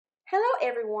Hello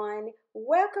everyone,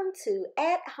 welcome to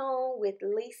At Home with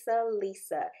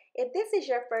Lisa. If this is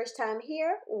your first time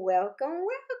here, welcome.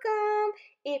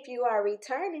 If you are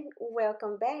returning,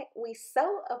 welcome back. We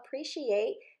so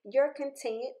appreciate your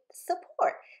continued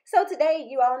support. So today,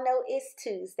 you all know it's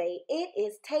Tuesday. It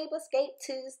is Tablescape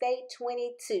Tuesday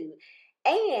 22.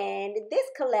 And this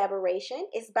collaboration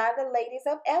is by the Ladies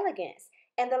of Elegance.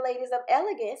 And the Ladies of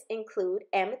Elegance include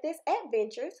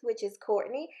Amethystadventures, which is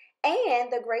Courtney,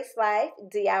 and the Grace Life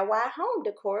DIY Home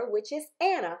Decor, which is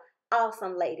Anna.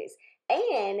 Awesome ladies.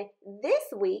 And this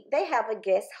week they have a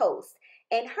guest host,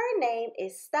 and her name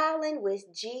is Styling with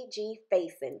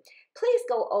GFaison. Please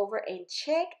go over and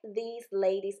check these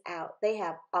ladies out. They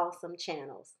have awesome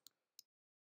channels.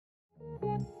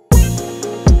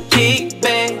 Kick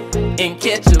back and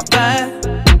catch a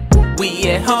vibe. We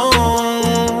at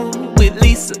home with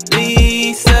Lisa.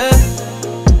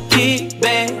 Kick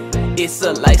back, it's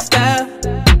a lifestyle.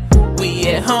 We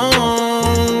at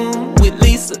home with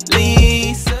Lisa.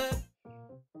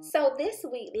 So this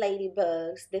week,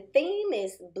 Ladybugs, the theme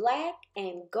is black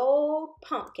and gold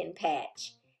pumpkin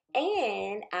patch.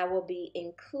 And I will be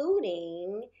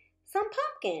including some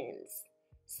pumpkins.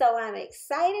 So I'm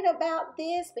excited about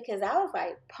this because I was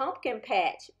like, pumpkin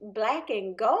patch, black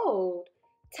and gold,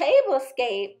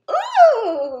 tablescape.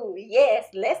 Ooh, yes,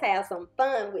 let's have some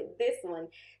fun with this one.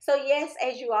 So yes,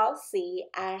 as you all see,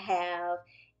 I have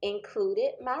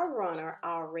included my runner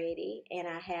already, and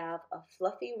I have a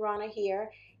fluffy runner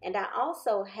here, and I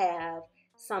also have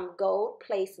some gold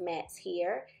placemats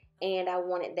here, and I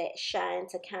wanted that shine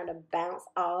to kind of bounce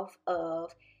off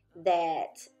of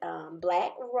that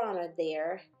black runner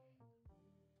there,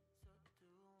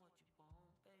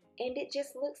 and it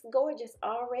just looks gorgeous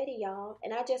already, y'all.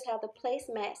 And I just have the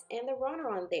placemats and the runner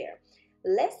on there.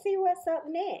 Let's see what's up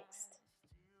next.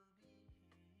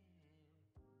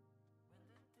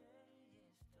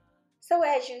 So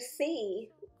as you see,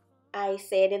 I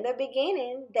said in the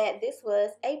beginning that this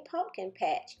was a pumpkin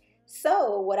patch.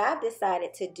 So what I've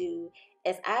decided to do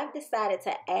is I've decided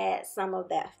to add some of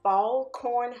that fall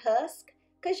corn husk,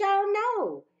 because y'all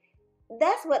know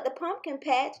that's what the pumpkin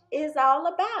patch is all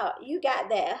about. You got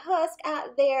that husk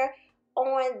out there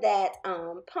on that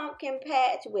pumpkin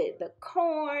patch with the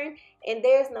corn, and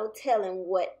there's no telling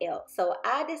what else. So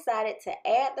I decided to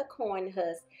add the corn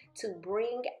husk to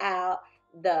bring out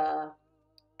the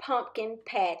pumpkin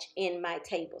patch in my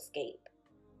tablescape.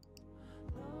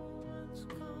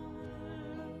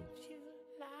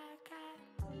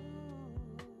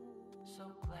 So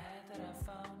glad that I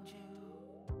found you.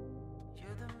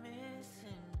 You're the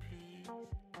missing piece,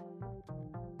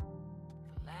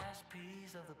 the last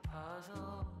piece of the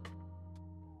puzzle.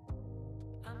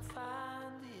 I'm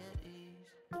finally at ease.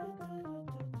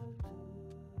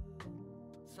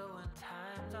 So when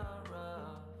times are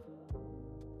rough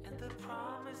and the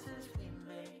promises we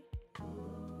make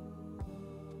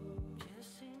just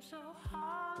seem so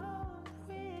hollow and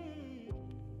weak,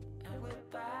 and we're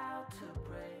about to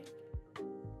break,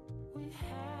 we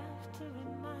have to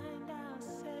remind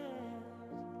ourselves,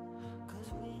 'cause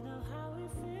we know how we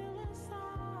feel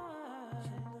inside.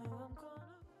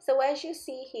 So as you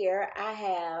see here, I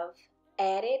have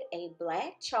added a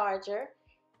black charger,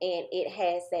 and it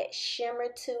has that shimmer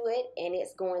to it, and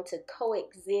it's going to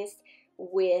coexist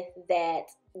with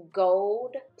that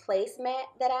gold placemat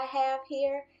that I have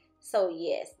here. So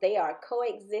yes, they are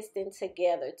coexisting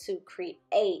together to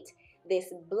create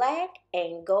this black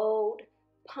and gold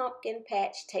pumpkin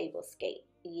patch tablescape.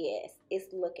 Yes,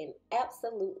 it's looking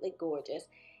absolutely gorgeous.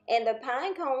 And the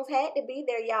pine cones had to be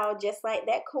there, y'all, just like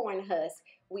that corn husk.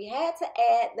 We had to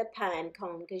add the pine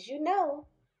cone because you know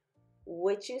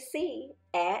what you see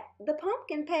at the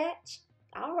pumpkin patch.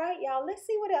 All right, y'all, let's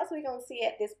see what else we're going to see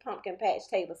at this pumpkin patch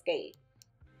tablescape.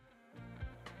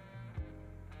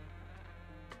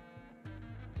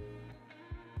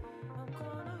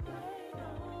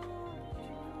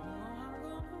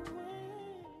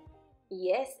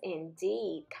 Yes,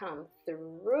 indeed, come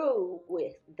through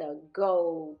with the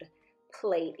gold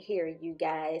plate here, you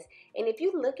guys. And if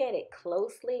you look at it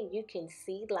closely, you can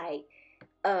see like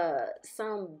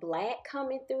some black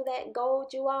coming through that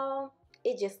gold, you all.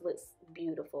 It just looks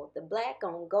beautiful. The black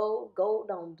on gold,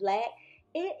 gold on black.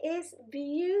 It is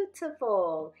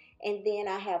beautiful. And then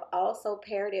I have also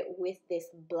paired it with this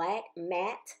black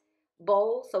matte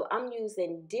bowl. So I'm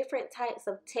using different types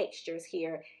of textures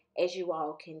here. As you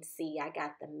all can see, I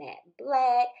got the matte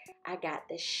black, I got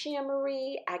the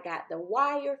shimmery, I got the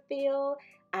wire fill,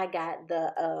 I got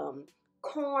the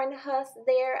corn husk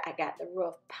there. I got the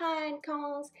rough pine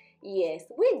cones. Yes,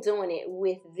 we're doing it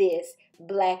with this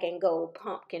black and gold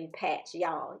pumpkin patch,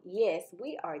 y'all. Yes,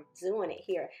 we are doing it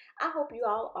here. I hope you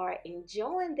all are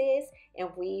enjoying this,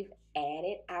 and we've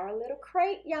added our little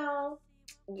crate, y'all.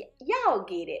 Y'all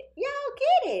get it. Y'all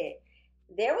get it.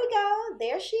 There we go.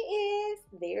 There she is.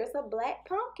 There's a black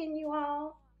pumpkin, you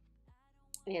all.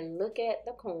 And look at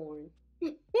the corn.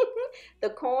 The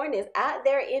corn is out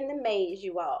there in the maze,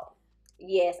 you all.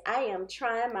 Yes, I am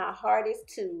trying my hardest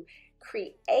to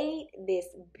create this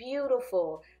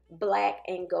beautiful black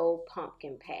and gold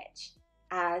pumpkin patch.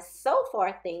 I so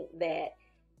far think that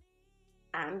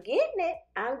I'm getting it.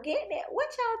 I'm getting it. What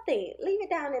y'all think? Leave it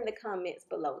down in the comments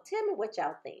below. Tell me what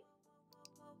y'all think.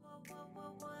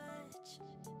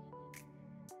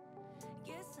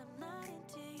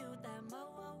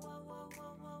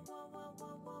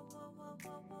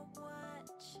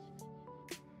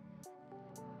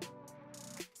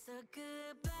 So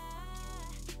goodbye,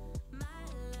 my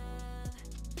love.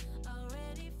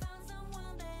 Already found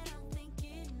someone that I'm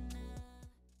thinking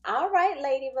of. All right,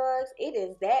 ladybugs, it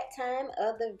is that time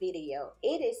of the video.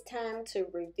 It is time to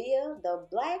reveal the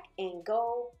black and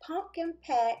gold pumpkin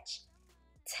patch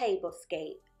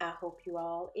tablescape. I hope you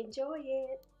all enjoy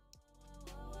it.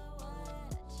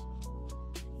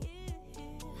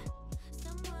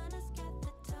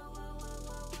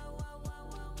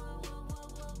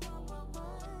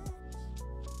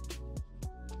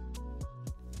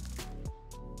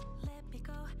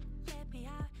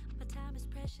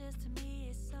 To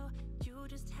me, so you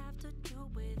just have to do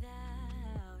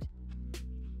without.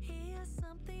 Here's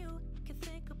something you can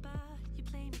think about. You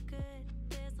play me good,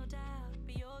 there's no doubt,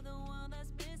 but you're the one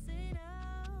that's missing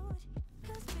out.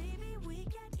 'Cause baby, we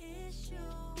got issues,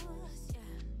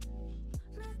 yeah.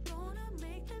 Not gonna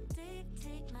make them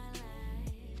dictate my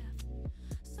life.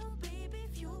 So baby,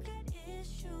 if you got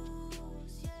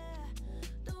issues, yeah,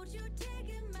 don't you take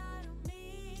them out of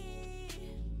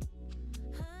me.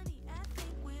 Honey, I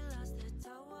think we lost the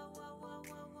touch.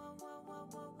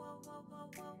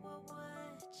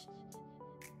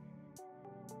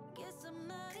 Guess I'm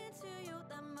not into you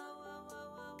that much.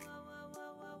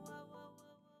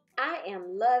 I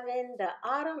am loving the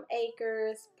Autumn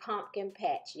Acres pumpkin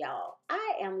patch, y'all.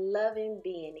 I am loving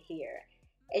being here.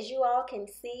 As you all can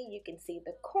see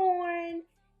the corn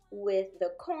with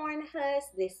the corn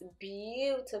husk, this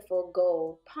beautiful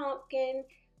gold pumpkin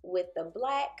with the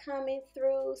black coming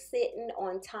through, sitting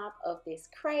on top of this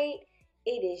crate.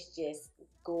 It is just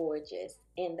gorgeous.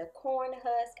 And the corn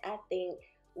husk, I think,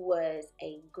 was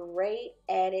a great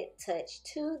added touch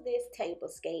to this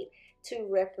tablescape to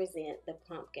represent the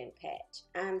pumpkin patch.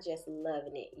 I'm just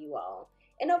loving it, you all.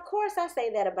 And of course, I say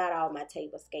that about all my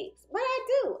tablescapes, but I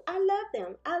do. I love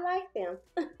them. I like them.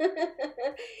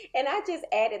 And I just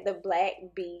added the black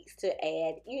beads to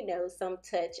add, you know, some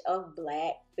touch of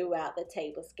black throughout the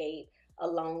tablescape,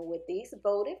 along with these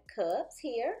votive cups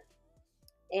here.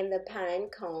 And the pine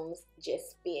cones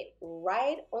just fit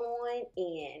right on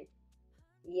in.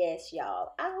 Yes,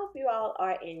 y'all. I hope you all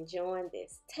are enjoying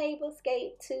this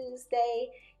Tablescape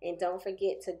Tuesday. And don't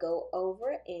forget to go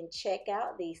over and check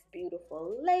out these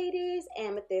beautiful ladies,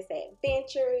 Amethyst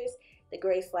Adventures, the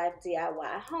Grace Life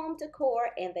DIY Home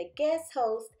Decor, and the guest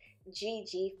host,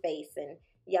 Gigi Faison.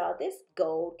 Y'all, this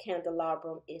gold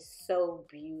candelabrum is so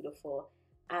beautiful.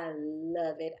 I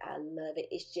love it. I love it.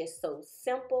 It's just so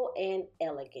simple and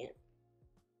elegant.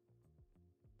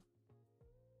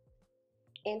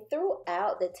 And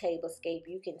throughout the tablescape,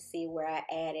 you can see where I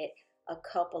added a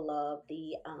couple of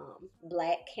the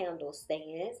black candle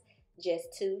stands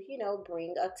just to, you know,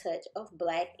 bring a touch of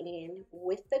black in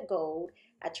with the gold.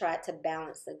 I tried to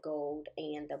balance the gold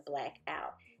and the black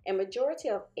out. And majority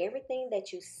of everything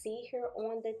that you see here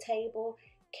on the table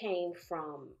came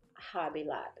from Hobby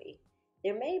Lobby.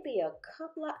 There may be a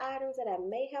couple of items that I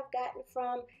may have gotten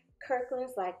from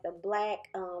Kirkland's, like the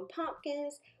black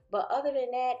pumpkins, but other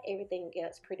than that, everything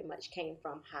else pretty much came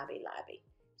from Hobby Lobby.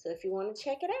 So if you want to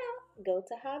check it out, go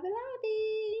to Hobby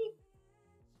Lobby.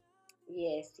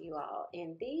 Yes, you all.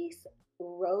 And these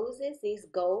roses, these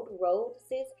gold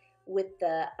roses with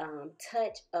the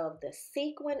touch of the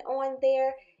sequin on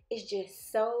there is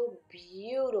just so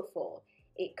beautiful.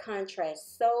 It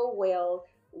contrasts so well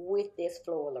with this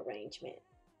floral arrangement.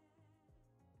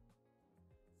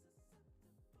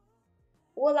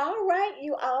 Well, all right,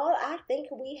 you all. I think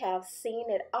we have seen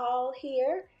it all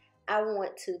here. I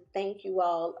want to thank you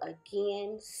all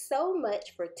again so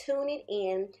much for tuning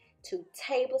in to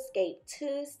Tablescape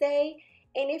Tuesday.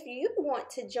 And if you want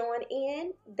to join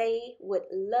in, they would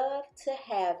love to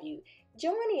have you.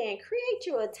 Join in, create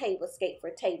you a tablescape for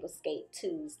Tablescape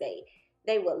Tuesday.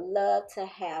 They would love to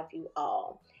have you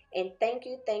all. And thank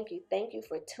you, thank you, thank you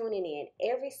for tuning in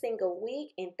every single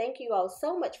week. And thank you all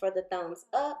so much for the thumbs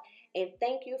up. And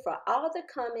thank you for all the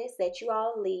comments that you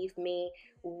all leave me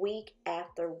week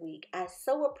after week. I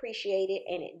so appreciate it,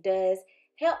 and it does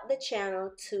help the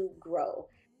channel to grow.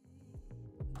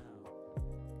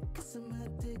 Cause I'm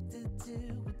addicted to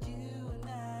what you and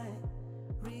I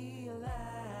realize.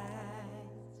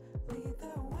 Lead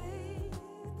the way,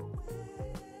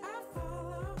 I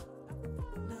follow.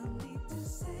 No need to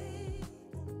say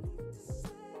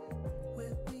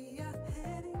where we are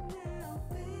heading now,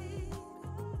 babe.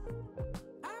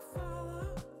 I follow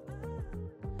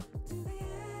to the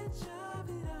edge of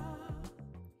it all.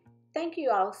 Thank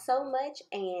you all so much,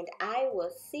 and I will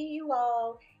see you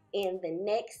all in the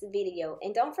next video.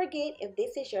 And don't forget, if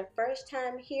this is your first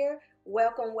time here,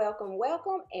 welcome, welcome,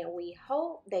 welcome, and we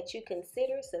hope that you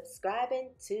consider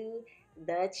subscribing to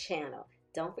the channel.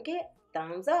 Don't forget,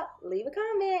 thumbs up, leave a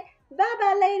comment. Bye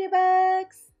bye,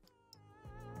 ladybugs.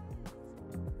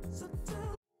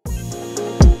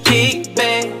 Kick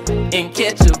back and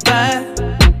catch a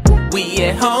vibe. We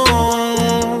at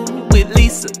home with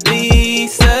Lisa.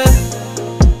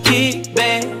 Kick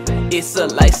back, it's a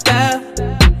lifestyle.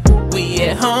 We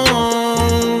at home.